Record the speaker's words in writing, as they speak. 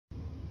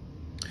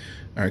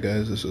Alright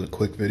guys, this is a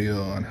quick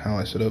video on how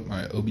I set up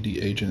my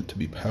OBD agent to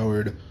be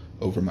powered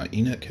over my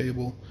ENET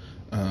cable.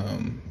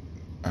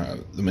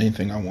 The main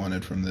thing I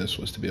wanted from this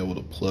was to be able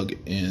to plug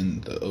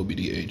in the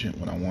OBD agent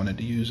when I wanted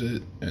to use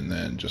it, and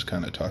then just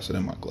kind of toss it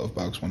in my glove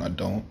box when I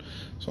don't.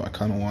 So I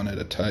kind of wanted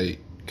a tight,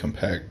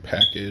 compact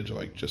package,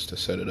 like just to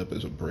set it up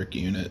as a brick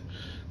unit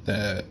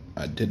that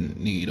I didn't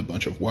need a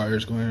bunch of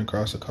wires going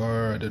across the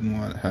car. I didn't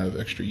want to have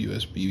extra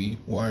USB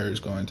wires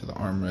going to the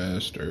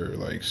armrest or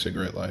like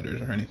cigarette lighters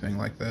or anything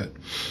like that.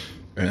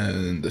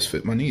 And this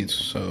fit my needs.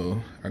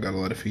 So I got a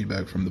lot of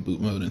feedback from the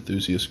boot mode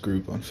enthusiast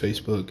group on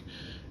Facebook,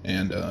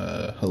 and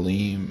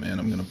Halim, and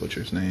I'm going to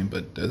butcher his name,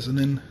 but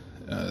Desinin.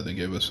 They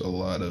gave us a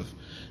lot of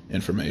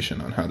information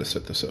on how to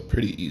set this up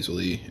pretty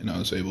easily, and I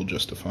was able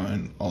just to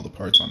find all the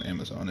parts on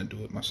Amazon and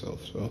do it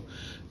myself. So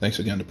thanks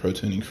again to Pro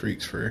Tuning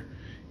Freaks for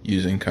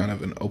using kind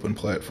of an open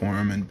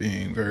platform and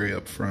being very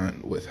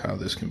upfront with how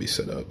this can be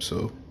set up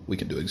so we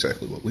can do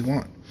exactly what we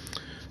want.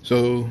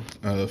 So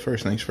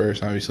first things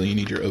first, obviously you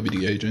need your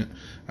OBD agent.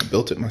 I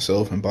built it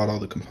myself and bought all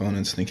the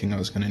components thinking I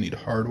was going to need to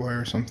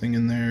hardwire something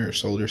in there or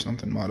solder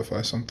something,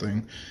 modify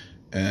something,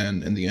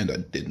 and in the end I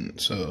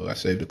didn't. So I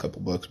saved a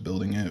couple bucks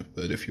building it,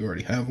 but if you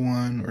already have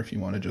one or if you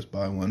want to just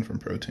buy one from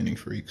Pro Tuning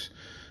Freaks,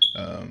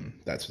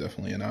 that's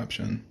definitely an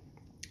option.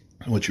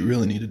 What you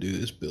really need to do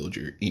is build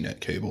your ENET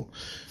cable,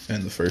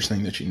 and the first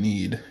thing that you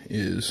need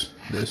is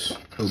this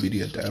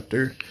OBD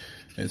adapter.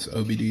 It's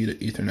OBD to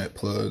Ethernet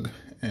plug,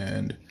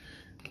 and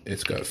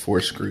it's got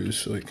 4 screws,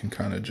 so it can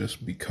kind of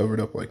just be covered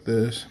up like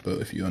this, but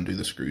if you undo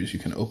the screws you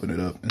can open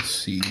it up and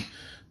see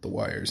the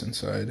wires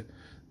inside.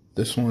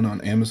 This one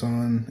on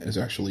Amazon is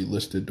actually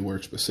listed to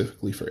work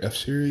specifically for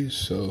F-Series,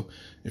 so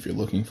if you're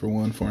looking for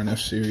one for an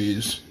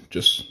F-Series,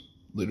 just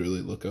literally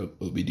look up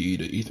OBD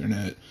to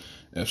Ethernet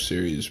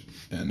F-Series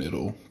and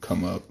it'll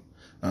come up.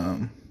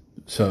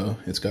 So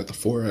it's got the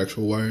 4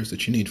 actual wires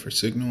that you need for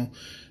signal,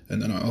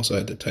 and then I also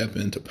had to tap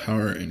into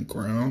power and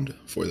ground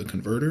for the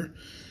converter,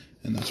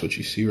 and that's what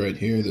you see right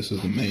here. This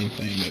is the main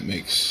thing that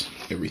makes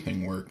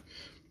everything work.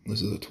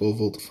 This is a 12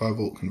 volt to 5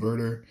 volt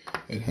converter.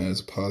 It has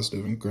a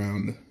positive and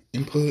ground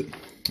input,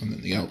 and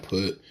then the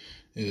output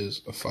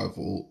is a 5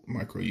 volt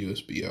micro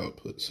USB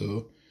output.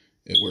 So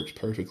it works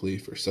perfectly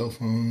for cell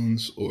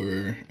phones,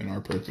 or in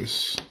our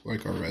purpose,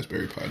 like our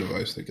Raspberry Pi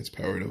device that gets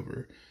powered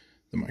over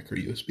the micro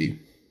USB.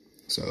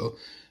 So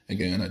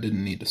again, I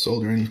didn't need to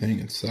solder anything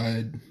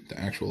inside the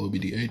actual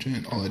OBD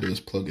agent. All I did is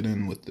plug it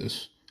in with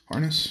this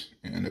harness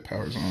and it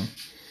powers on.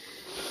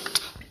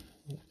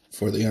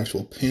 For the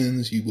actual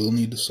pins, you will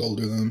need to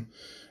solder them.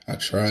 I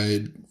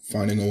tried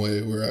finding a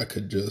way where I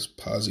could just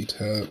posi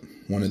tap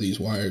one of these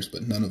wires,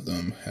 but none of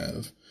them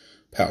have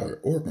power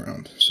or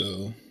ground.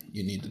 So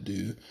you need to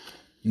do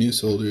new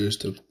solders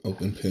to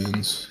open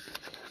pins.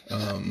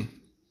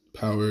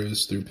 Power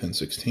is through pin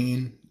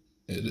 16.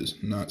 It is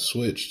not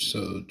switched,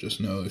 so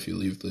just know if you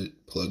leave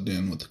it plugged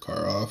in with the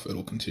car off,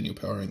 it'll continue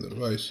powering the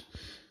device.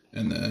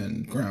 And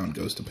then ground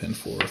goes to pin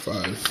 4 or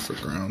 5 for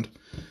ground.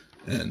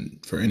 And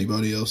for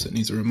anybody else that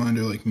needs a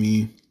reminder like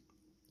me,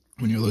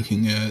 when you're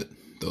looking at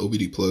the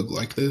OBD plug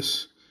like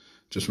this,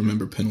 just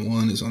remember pin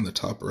 1 is on the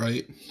top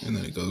right, and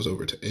then it goes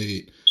over to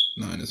 8,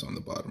 9 is on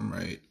the bottom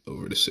right,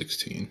 over to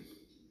 16.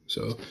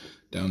 So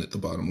down at the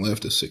bottom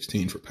left is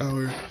 16 for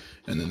power,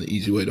 and then the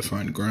easy way to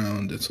find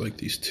ground, it's like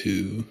these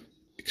 2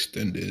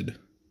 extended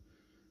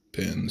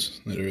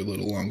pins that are a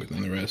little longer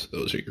than the rest.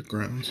 Those are your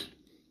grounds.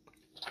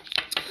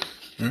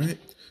 Alright,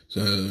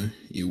 so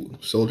you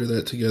solder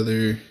that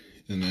together,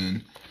 and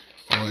then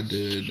all I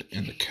did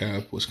in the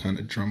cap was kind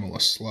of Dremel a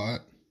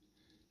slot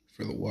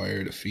for the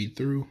wire to feed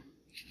through.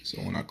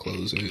 So when I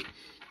close it,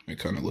 it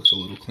kind of looks a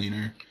little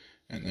cleaner.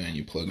 And then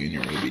you plug in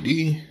your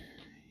OBD,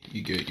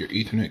 you get your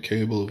Ethernet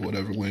cable of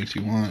whatever length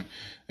you want.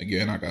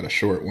 Again, I got a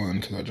short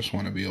one because I just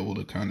want to be able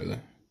to kind of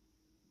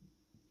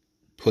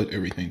put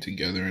everything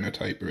together in a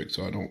tight brick,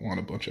 so I don't want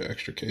a bunch of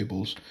extra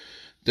cables.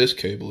 This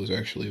cable is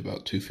actually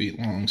about 2 feet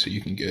long, so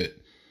you can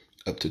get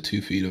up to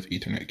 2 feet of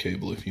Ethernet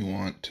cable if you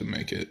want to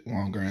make it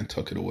longer and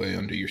tuck it away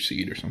under your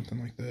seat or something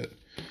like that.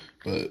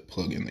 But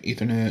plug in the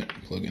Ethernet,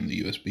 plug in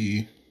the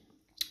USB,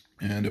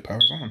 and it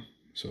powers on.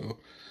 So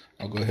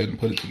I'll go ahead and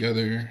put it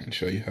together and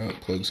show you how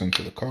it plugs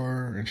into the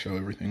car and show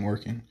everything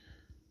working.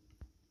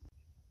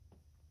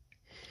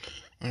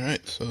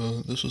 Alright,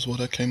 so this is what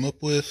I came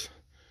up with.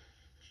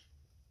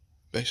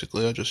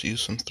 Basically, I just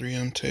used some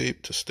 3M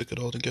tape to stick it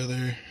all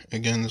together.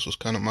 Again, this was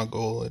kind of my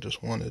goal. I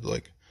just wanted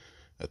like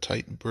a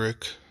tight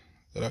brick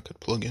that I could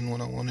plug in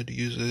when I wanted to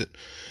use it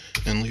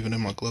and leave it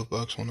in my glove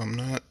box when I'm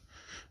not.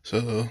 So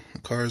the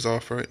car is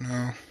off right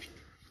now,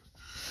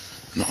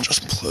 and I'll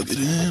just plug it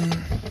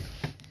in.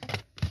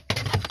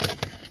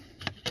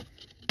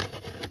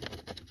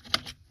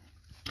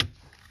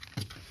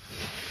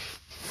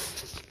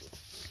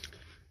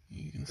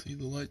 You can see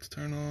the lights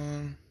turn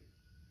on.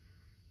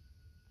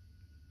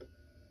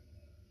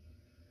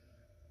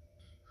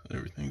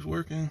 Everything's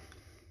working.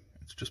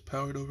 It's just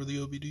powered over the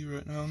OBD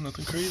right now,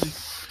 nothing crazy.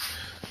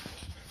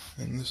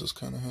 And this is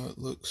kind of how it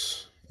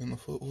looks in the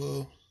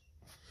footwell.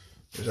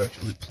 There's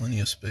actually plenty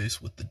of space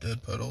with the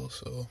dead pedal,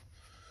 so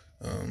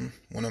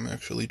When I'm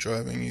actually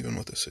driving, even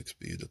with a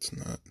 6-speed, it's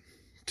not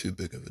too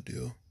big of a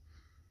deal.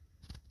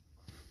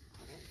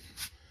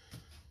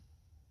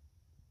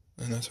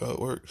 And that's how it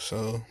works.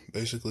 So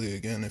basically,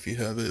 again, if you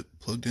have it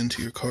plugged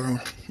into your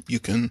car, you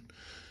can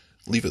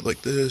leave it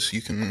like this.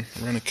 You can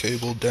run a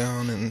cable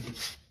down and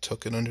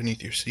tuck it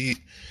underneath your seat.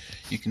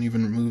 You can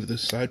even remove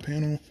this side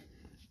panel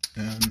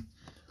and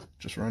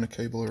just run a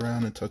cable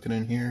around and tuck it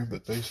in here.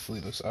 But basically,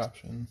 this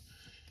option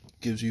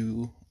gives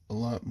you a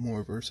lot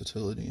more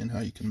versatility in how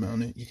you can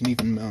mount it. You can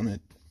even mount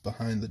it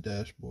behind the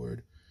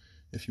dashboard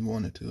if you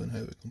wanted to and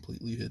have it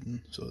completely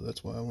hidden. So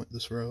that's why I went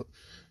this route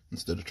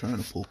instead of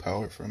trying to pull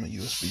power from a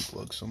USB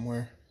plug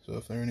somewhere. So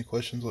if there are any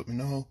questions, let me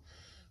know.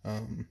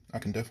 I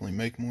can definitely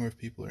make more if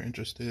people are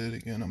interested.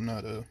 Again, I'm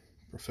not a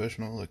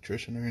professional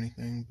electrician or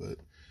anything, but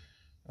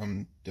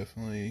I'm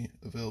definitely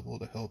available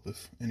to help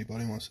if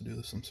anybody wants to do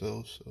this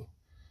themselves. So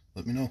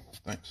let me know.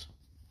 Thanks.